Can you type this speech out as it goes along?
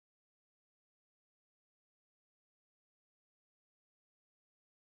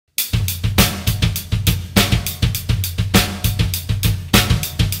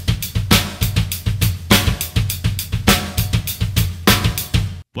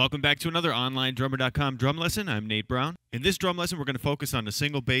Welcome back to another OnlineDrummer.com drum lesson. I'm Nate Brown. In this drum lesson, we're going to focus on the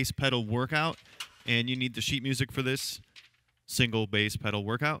single bass pedal workout, and you need the sheet music for this single bass pedal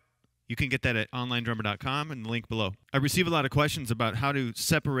workout. You can get that at OnlineDrummer.com and the link below. I receive a lot of questions about how to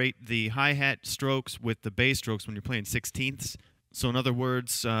separate the hi-hat strokes with the bass strokes when you're playing 16ths. So in other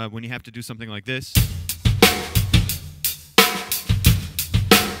words, when you have to do something like this,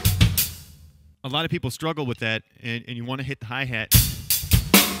 a lot of people struggle with that, and you want to hit the hi-hat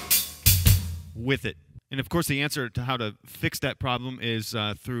with it. And of course, the answer to how to fix that problem is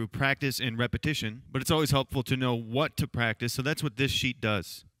through practice and repetition, but it's always helpful to know what to practice, so that's what this sheet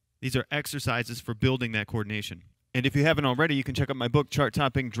does. These are exercises for building that coordination. And if you haven't already, you can check out my book, Chart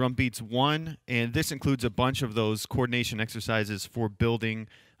Topping Drum Beats 1, and this includes a bunch of those coordination exercises for building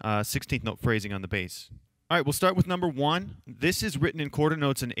 16th note phrasing on the bass. All right, we'll start with number 1. This is written in quarter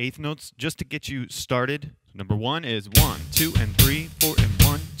notes and eighth notes just to get you started. Number 1 is 1, 2, and 3, 4, and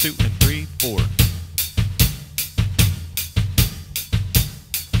 1, 2, and 3, 4.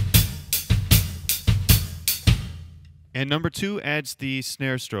 And number 2 adds the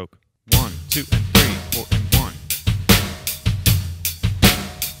snare stroke. 1, 2, and 3, 4, and 1.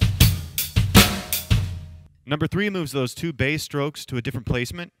 Number 3 moves those 2 bass strokes to a different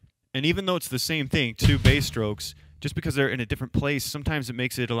placement. And even though it's the same thing, 2 bass strokes, just because they're in a different place, sometimes it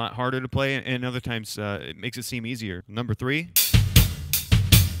makes it a lot harder to play, and other times it makes it seem easier. Number 3.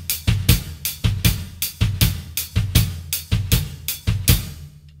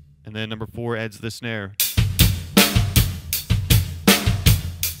 And then number 4 adds the snare.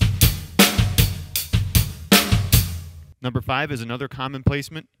 Number 5 is another common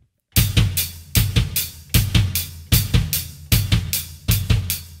placement.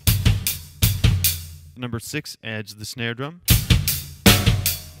 Number 6 adds the snare drum.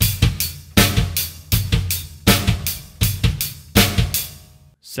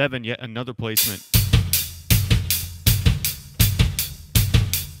 Seven, yet another placement.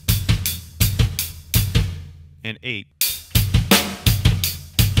 And 8.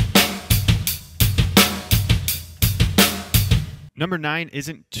 Number 9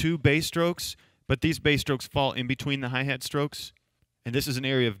 isn't 2 bass strokes, but these bass strokes fall in between the hi-hat strokes. And this is an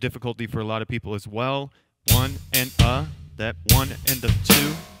area of difficulty for a lot of people as well. 1 and that 1 and a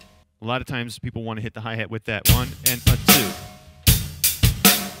 2. A lot of times people want to hit the hi-hat with that 1 and a 2.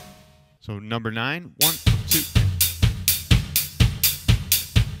 So number 9, 1, 2.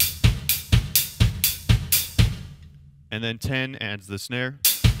 And then 10 adds the snare.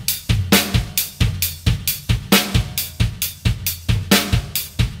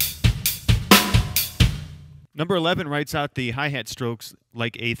 Number 11 writes out the hi-hat strokes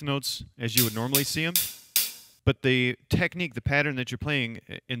like eighth notes as you would normally see them. But the technique, the pattern that you're playing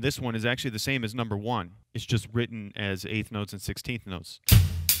in this one is actually the same as number 1. It's just written as eighth notes and 16th notes.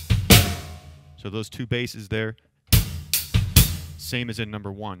 So those 2 basses there, same as in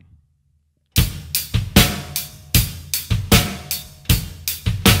number 1.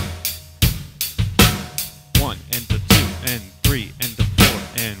 1 and the 2 and 3 and the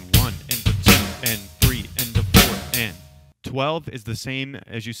 4 and 1 and the 2 and 3 and the 4 and 12 is the same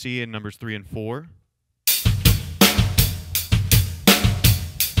as you see in numbers 3 and 4.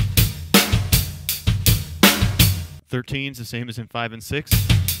 13 is the same as in 5 and 6.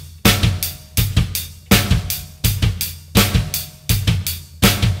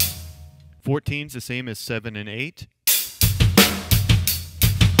 14 is the same as 7 and 8.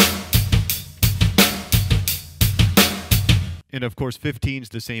 And of course 15 is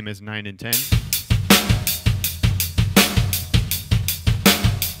the same as 9 and 10.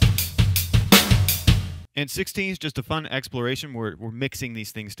 And 16 is just a fun exploration where we're mixing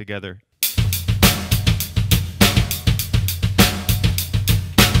these things together.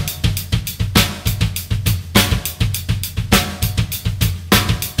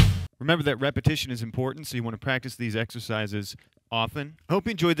 Remember that repetition is important, so you want to practice these exercises often. I hope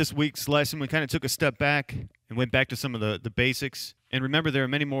you enjoyed this week's lesson. We kind of took a step back and went back to some of the basics. And remember, there are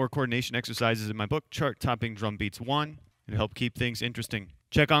many more coordination exercises in my book, Chart Topping Drum Beats 1, to help keep things interesting.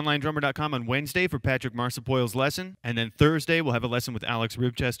 Check OnlineDrummer.com on Wednesday for Patrick Marsapoyle's lesson. And then Thursday, we'll have a lesson with Alex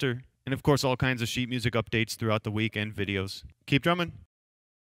Ribchester. And of course, all kinds of sheet music updates throughout the week and videos. Keep drumming.